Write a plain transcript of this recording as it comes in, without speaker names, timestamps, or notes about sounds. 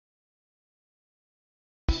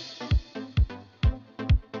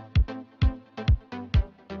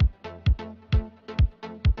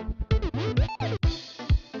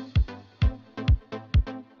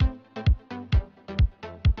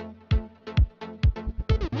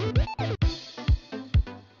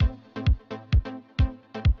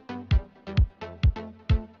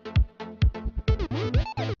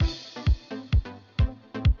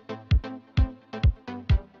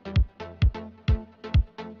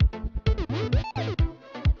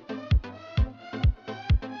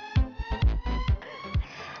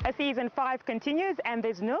Season 5 continues, and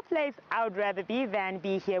there's no place I would rather be than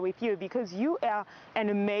be here with you, because you are an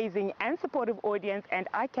amazing and supportive audience, and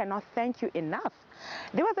I cannot thank you enough.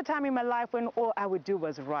 There was a time in my life when all I would do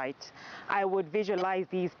was write. I would visualize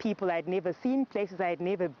these people I'd never seen, places I'd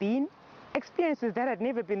never been, experiences that I'd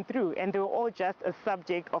never been through, and they were all just a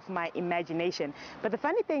subject of my imagination. But the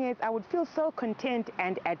funny thing is, I would feel so content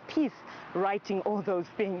and at peace writing all those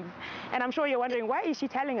things. And I'm sure you're wondering, why is she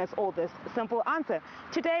telling us all this? Simple answer.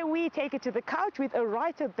 Today we take it to the couch with a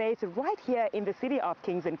writer based right here in the city of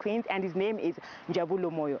Kings and Queens, and his name is Njabulo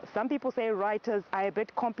Moyo. Some people say writers are a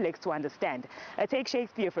bit complex to understand. Take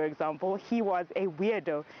Shakespeare, for example. He was a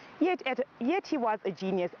weirdo, yet he was a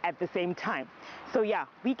genius at the same time. So yeah,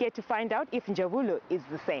 we get to find out if Njabulo is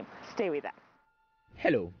the same. Stay with us.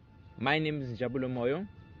 Hello, my name is Njabulo Moyo.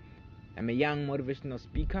 I'm a young motivational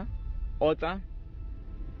speaker, author,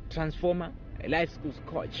 transformer, a life skills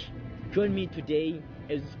coach. Join me today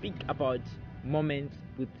as we speak about moments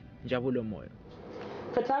with Njabulo Moyo.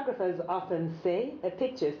 Photographers often say a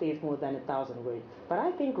picture says more than 1,000 words, but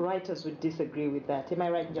I think writers would disagree with that. Am I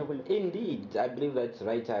right, Njabulo? Indeed, I believe that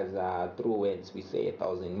writers through words we say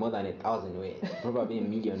more than 1,000 words, probably a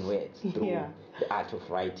million words through the art of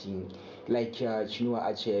writing. Like Chinua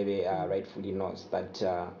Achebe rightfully notes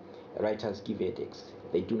that writers give edicts,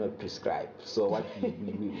 they do not prescribe. So what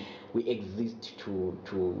we exist to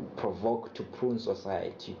provoke, to prune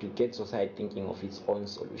society, to get society thinking of its own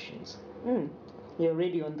solutions. You're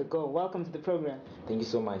already on the go. Welcome to the program. Thank you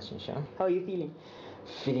so much, Nisha. How are you feeling?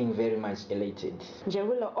 Feeling very much elated.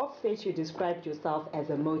 Njabulo, off-stage you described yourself as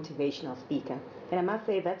a motivational speaker. And I must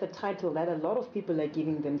say that's a title that a lot of people are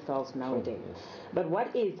giving themselves nowadays. Yes. But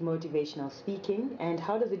what is motivational speaking, and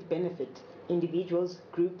how does it benefit individuals,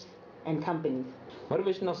 groups, and companies?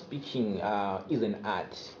 Motivational speaking is an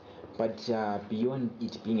art, but beyond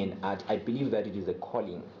it being an art, I believe that it is a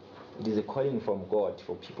calling. It is a calling from God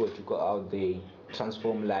for people to go out there,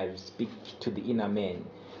 transform lives, speak to the inner man,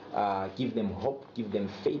 give them hope, give them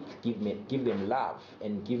faith, give them love,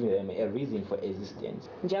 and give them a reason for existence.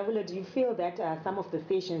 Njabulo, do you feel that some of the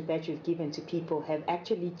sessions that you've given to people have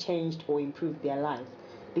actually changed or improved their lives?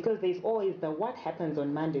 Because there's always the what happens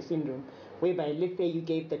on Monday syndrome, whereby let's say you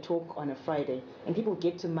gave the talk on a Friday, and people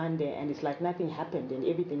get to Monday and it's like nothing happened and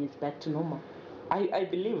everything is back to normal. I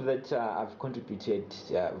believe that I've contributed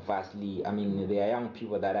vastly. I mean, there are young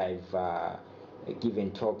people that I've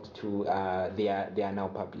given talks to. They are now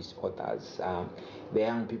published authors. There are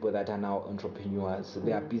young people that are now entrepreneurs.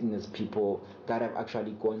 There are business people that have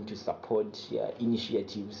actually gone to support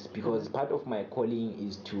initiatives, because part of my calling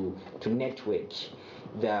is to network.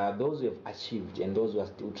 There are those who have achieved and those who are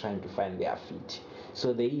still trying to find their feet.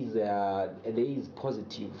 So there is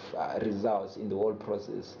positive results in the whole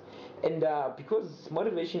process. And because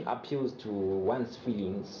motivation appeals to one's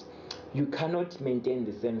feelings, you cannot maintain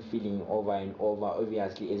the same feeling over and over,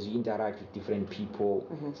 obviously, as you interact with different people.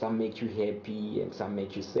 Some make you happy and some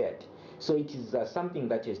make you sad. So it is something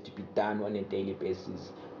that has to be done on a daily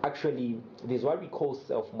basis. Actually, there's what we call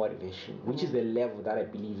self-motivation, which is a level that I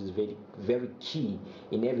believe is very, very key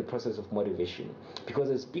in every process of motivation. Because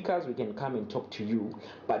as speakers, we can come and talk to you,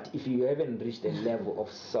 but if you haven't reached a level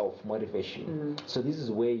of self-motivation, so this is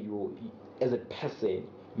where you, as a person,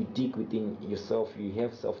 you dig within yourself, you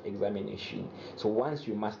have self-examination. So once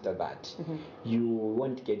you master that, you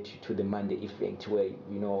won't get to the Monday effect where,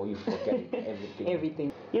 you forget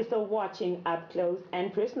everything. You're still watching Up Close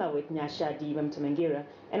and Personal with Njabulo Moyo,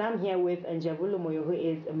 and I'm here with Njabulo Moyo, who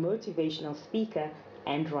is a motivational speaker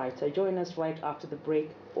and writer. Join us right after the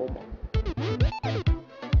break for more.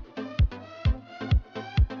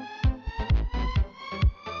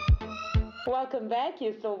 Welcome back.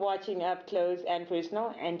 You're still watching Up Close and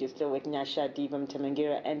Personal, and you're still with Njabulo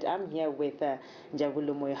Moyo, and I'm here with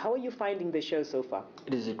Njabulo Moyo. How are you finding the show so far?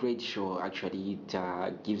 It is a great show. Actually,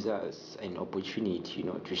 it gives us an opportunity,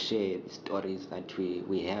 to share the stories that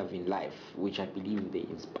we have in life, which I believe they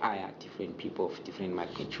inspire different people of different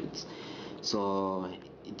magnitudes. So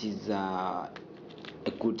it is a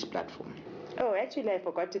good platform. Oh, actually, I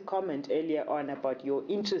forgot to comment earlier on about your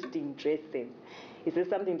interesting dressing. Is this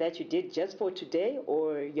something that you did just for today,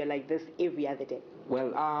 or you're like this every other day?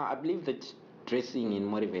 Well, I believe that dressing and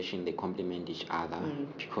motivation, they complement each other,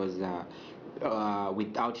 because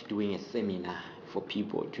without doing a seminar for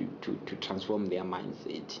people to transform their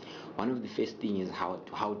mindset, one of the first things is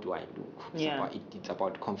how do I look? It's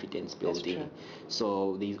about confidence building.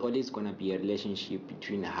 So there's always going to be a relationship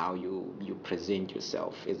between how you present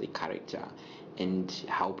yourself as a character and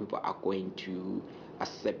how people are going to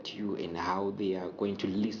accept you and how they are going to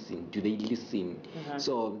listen. Do they listen?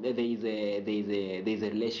 So there's a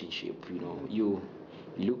relationship,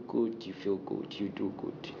 look good, you feel good, you do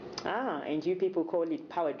good. Ah, and you people call it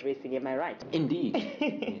power dressing, am I right? Indeed.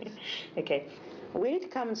 Yes. Okay. When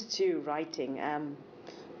it comes to writing,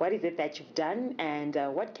 what is it that you've done, and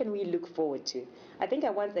what can we look forward to? I think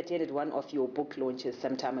I once attended one of your book launches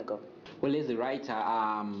some time ago. Well, as a writer,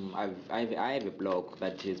 I have a blog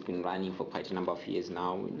that has been running for quite a number of years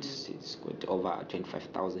now. It's got over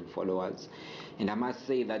 25,000 followers, and I must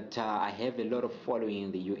say that I have a lot of following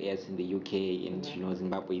in the US, in the UK, and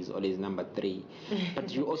Zimbabwe is always number 3.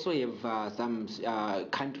 But you also have some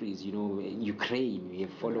countries, Ukraine. You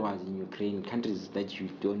have followers in Ukraine, countries that you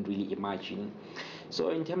don't really imagine. So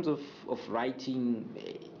in terms of writing,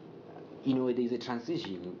 there's a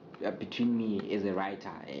transition between me as a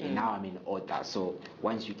writer and now I'm an author. So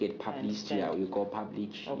once you get published, you go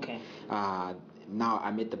publish. Okay. Now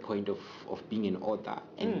I'm at the point of being an author,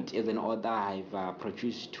 and as an author I've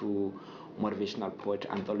produced 2 motivational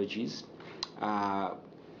poetry anthologies,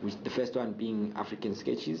 with the first one being African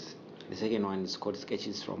Sketches, the second one is called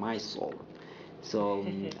Sketches from My Soul. So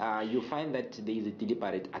you find that there is a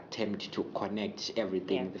deliberate attempt to connect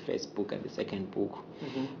everything, the first book and the second book.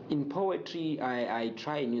 In poetry, I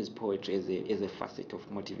try and use poetry as a facet of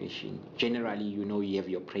motivation. Generally, you have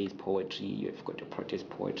your praise poetry, you've got your protest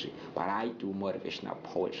poetry, but I do motivational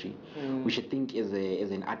poetry, which I think as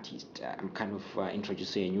an artist, I'm kind of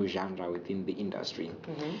introducing a new genre within the industry.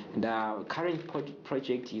 And the current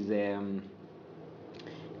project is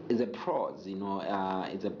a prose,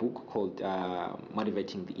 it's a book called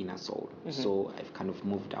Motivating the Inner Soul. So I've kind of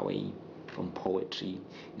moved away from poetry.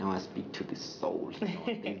 Now I speak to the soul.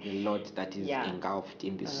 There's a lot that is engulfed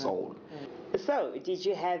in the soul. So, did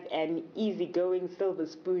you have an easygoing silver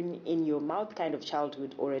spoon in your mouth kind of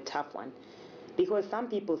childhood, or a tough one? Because some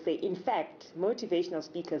people say, in fact, motivational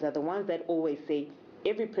speakers are the ones that always say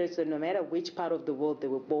every person, no matter which part of the world they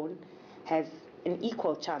were born, has an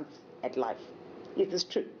equal chance at life. Is this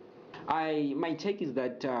true? My take is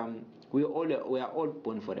that we are all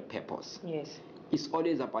born for a purpose. Yes. It's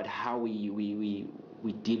always about how we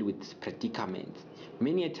deal with predicaments.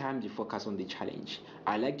 Many a times you focus on the challenge.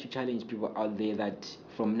 I like to challenge people out there that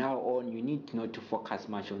from now on you need not to focus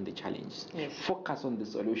much on the challenge. Yes. Focus on the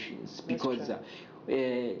solutions, because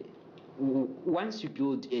once you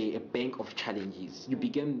build a bank of challenges, you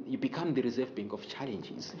become the reserve bank of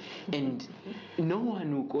challenges, and no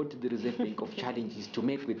one will go to the reserve bank of challenges to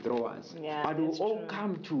make withdrawals, but will all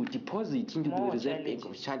come to deposit into the reserve bank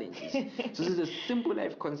of challenges. So this is a simple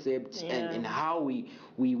life concept, and how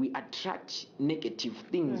we attract negative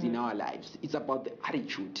things in our lives. It's about the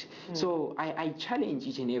attitude. So I challenge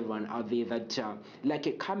each and everyone out there that like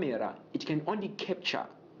a camera, it can only capture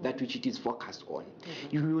that which it is focused on.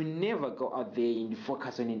 You will never go out there and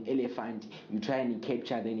focus on an elephant, you try and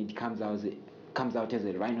capture, then it comes out as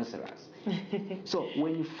a rhinoceros. So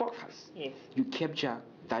when you focus, you capture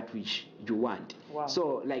that which you want. Wow.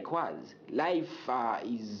 So likewise, life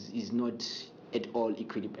is not at all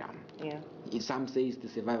equilibrium. Some say it's the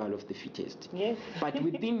survival of the fittest. Yes. But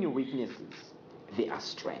within your weaknesses, there are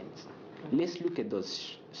strengths. Let's look at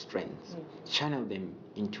those strengths, channel them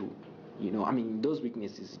into those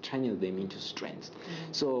weaknesses, channel them into strengths.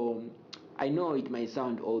 So I know it might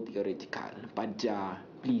sound all theoretical, but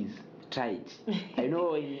please try it. I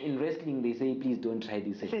know in wrestling they say please don't try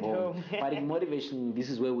this at home. But in motivation,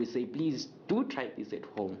 this is where we say please do try this at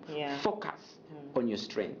home. Focus on your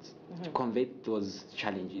strengths to convert those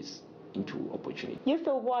challenges into opportunity. You're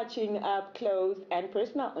still watching Up Close and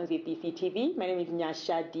Personal on ZPC TV. My name is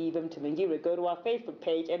Njabulo. Go to our Facebook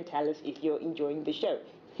page and tell us if you're enjoying the show.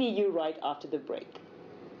 See you right after the break.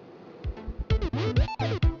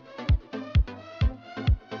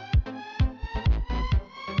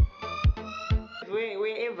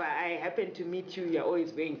 Wherever I happen to meet you, you're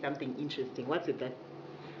always wearing something interesting. What's it then?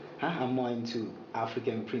 I'm more into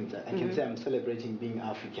African print. I can say I'm celebrating being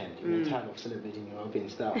African. I'm tired of celebrating European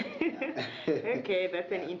style. Okay, that's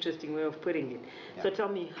an interesting way of putting it. So tell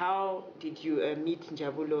me, how did you meet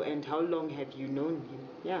Njabulo, and how long have you known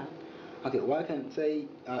him? Okay, well, I can say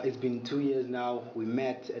it's been 2 years now. We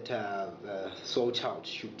met at a Soul Child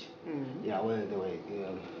shoot. Where they were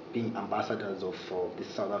being ambassadors of the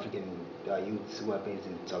South African youths who are based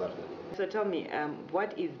in South Africa. So tell me,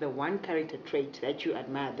 what is the one character trait that you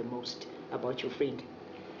admire the most about your friend?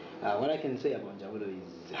 What I can say about Njabulo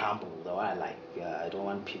is humble, though I like. I don't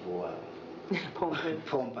want people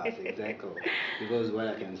pompous, exactly. Because what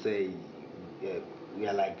I can say, we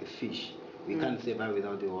are like the fish. We can't survive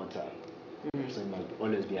without the water. So you must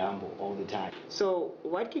always be humble all the time. So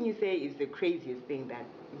what can you say is the craziest thing that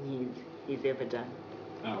he's ever done?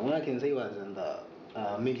 What I can say was in the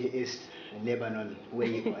Middle East, in Lebanon, where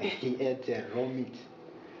he ate raw meat.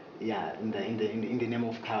 yeah, in the name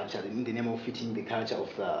of culture, in the name of fitting the culture of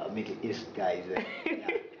the Middle East guys. Yeah.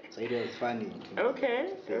 So it was funny. Okay.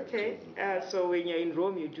 So when you're in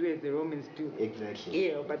Rome, you do as the Romans do. Exactly.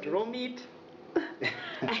 Yeah, but Rome it.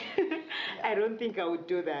 I don't think I would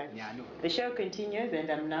do that. Yeah, no. The show continues, and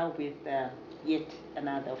I'm now with yet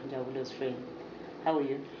another of Njabulo's friends. How are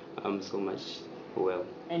you? I'm so much well.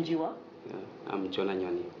 And you are? Yeah, I'm Jonah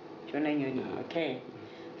Nyoni. Jonah Nyoni, okay.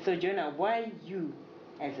 So Jonah, why you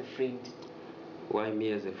as a friend? Why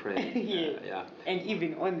me as a friend? Yeah. And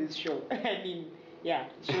even on this show, I mean, yeah,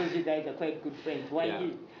 shows you guys are quite good friends. Why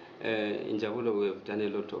you? In Njabulo, we've done a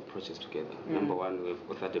lot of projects together. Number one, we've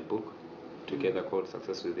authored a book together called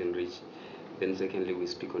Success Within Reach. Then secondly, we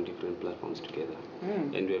speak on different platforms together.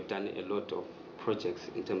 And we have done a lot of projects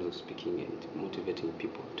in terms of speaking and motivating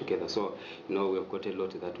people together. So, we've got a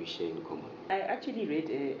lot that we share in common. I actually read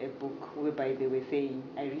a book whereby they were saying,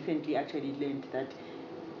 I recently actually learned that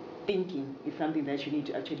thinking is something that you need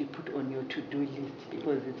to actually put on your to-do list,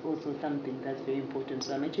 because it's also something that's very important.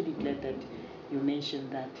 So I'm actually glad that you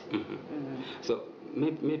mentioned that. So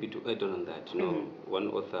maybe to add on that, one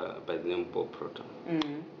author by the name of Bob Proctor,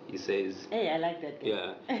 he says, hey, I like that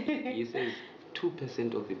guy. Yeah, he says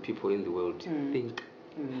 2% of the people in the world think,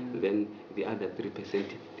 then the other 3%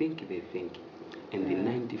 think they think, and the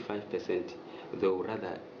 95% they'll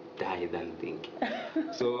rather die than think.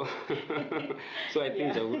 So so I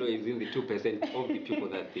think Njabulo is in the 2% of the people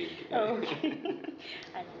that think. Okay.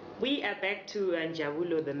 We are back to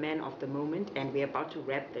Njabulo, the man of the moment, and we're about to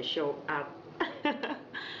wrap the show up.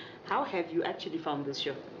 How have you actually found this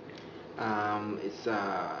show? It's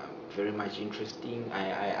very much interesting.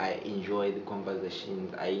 I enjoy the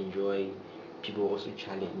conversations. I enjoy people also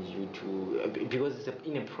challenge you to, because it's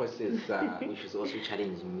in a process which is also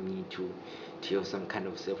challenging me to have some kind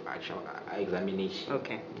of self-action examination.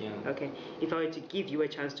 Okay. Yeah. Okay. If I were to give you a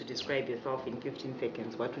chance to describe yourself in 15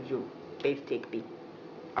 seconds, what would your base take be?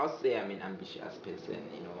 I'll say I'm an ambitious person,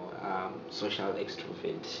 social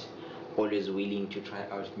extrovert, always willing to try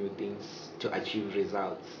out new things, to achieve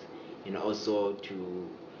results, and also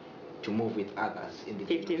to move with others in the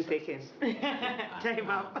 15 seconds. Time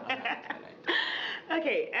up.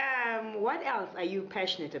 Okay, what else are you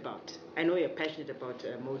passionate about? I know you're passionate about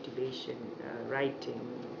motivation, writing,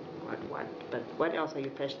 but what else are you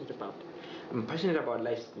passionate about? I'm passionate about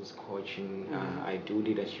life skills coaching. I do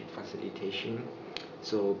leadership facilitation.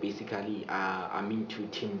 So basically, I'm into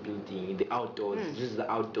team building, the outdoors. This is the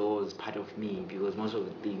outdoors part of me, because most of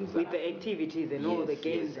the things with the activities and all the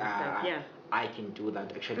games and stuff. Yeah, I can do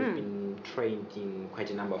that. Actually, I've been trained in quite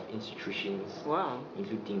a number of institutions. Wow.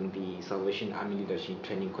 Including the Salvation Army Leadership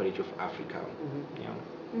Training College of Africa.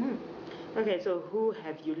 Okay, so who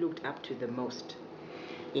have you looked up to the most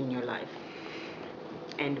in your life,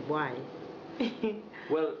 and why?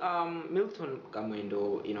 Well, Milton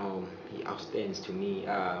Kamwendo, he outstands to me.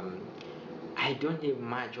 I don't have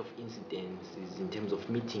much of incidences in terms of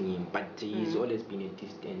meeting him, but he's always been a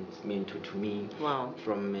distant mentor to me. Wow.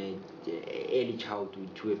 From early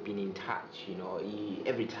childhood to have been in touch.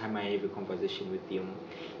 Every time I have a conversation with him,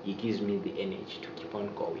 he gives me the energy to keep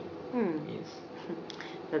on going. Yes.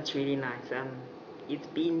 That's really nice. It's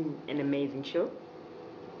been an amazing show,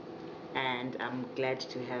 and I'm glad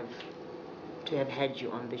to have had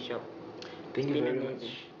you on the show. Thank you very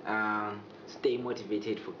much. Stay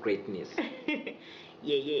motivated for greatness.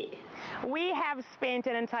 Yeah. We have spent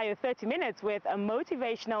an entire 30 minutes with a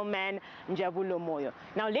motivational man, Njabulo Moyo.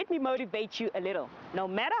 Now let me motivate you a little. No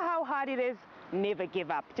matter how hard it is, never give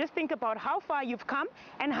up. Just think about how far you've come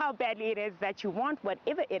and how badly it is that you want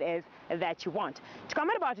whatever it is that you want. To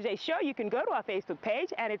comment about today's show, you can go to our Facebook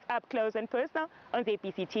page, and it's Up Close and Personal on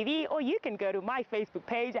ZPC TV, or you can go to my Facebook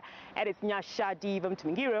page, and it's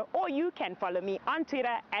Njabulo, or you can follow me on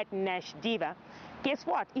Twitter at NashDiva. Guess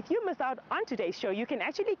what? If you miss out on today's show, you can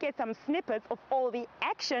actually get some snippets of all the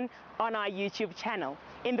action on our YouTube channel.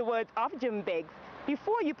 In the words of Jim Beggs,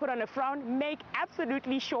 before you put on a frown, make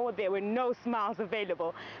absolutely sure there were no smiles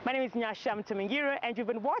available. My name is Njabulo Moyo, and you've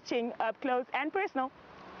been watching Up Close and Personal.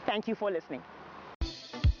 Thank you for listening.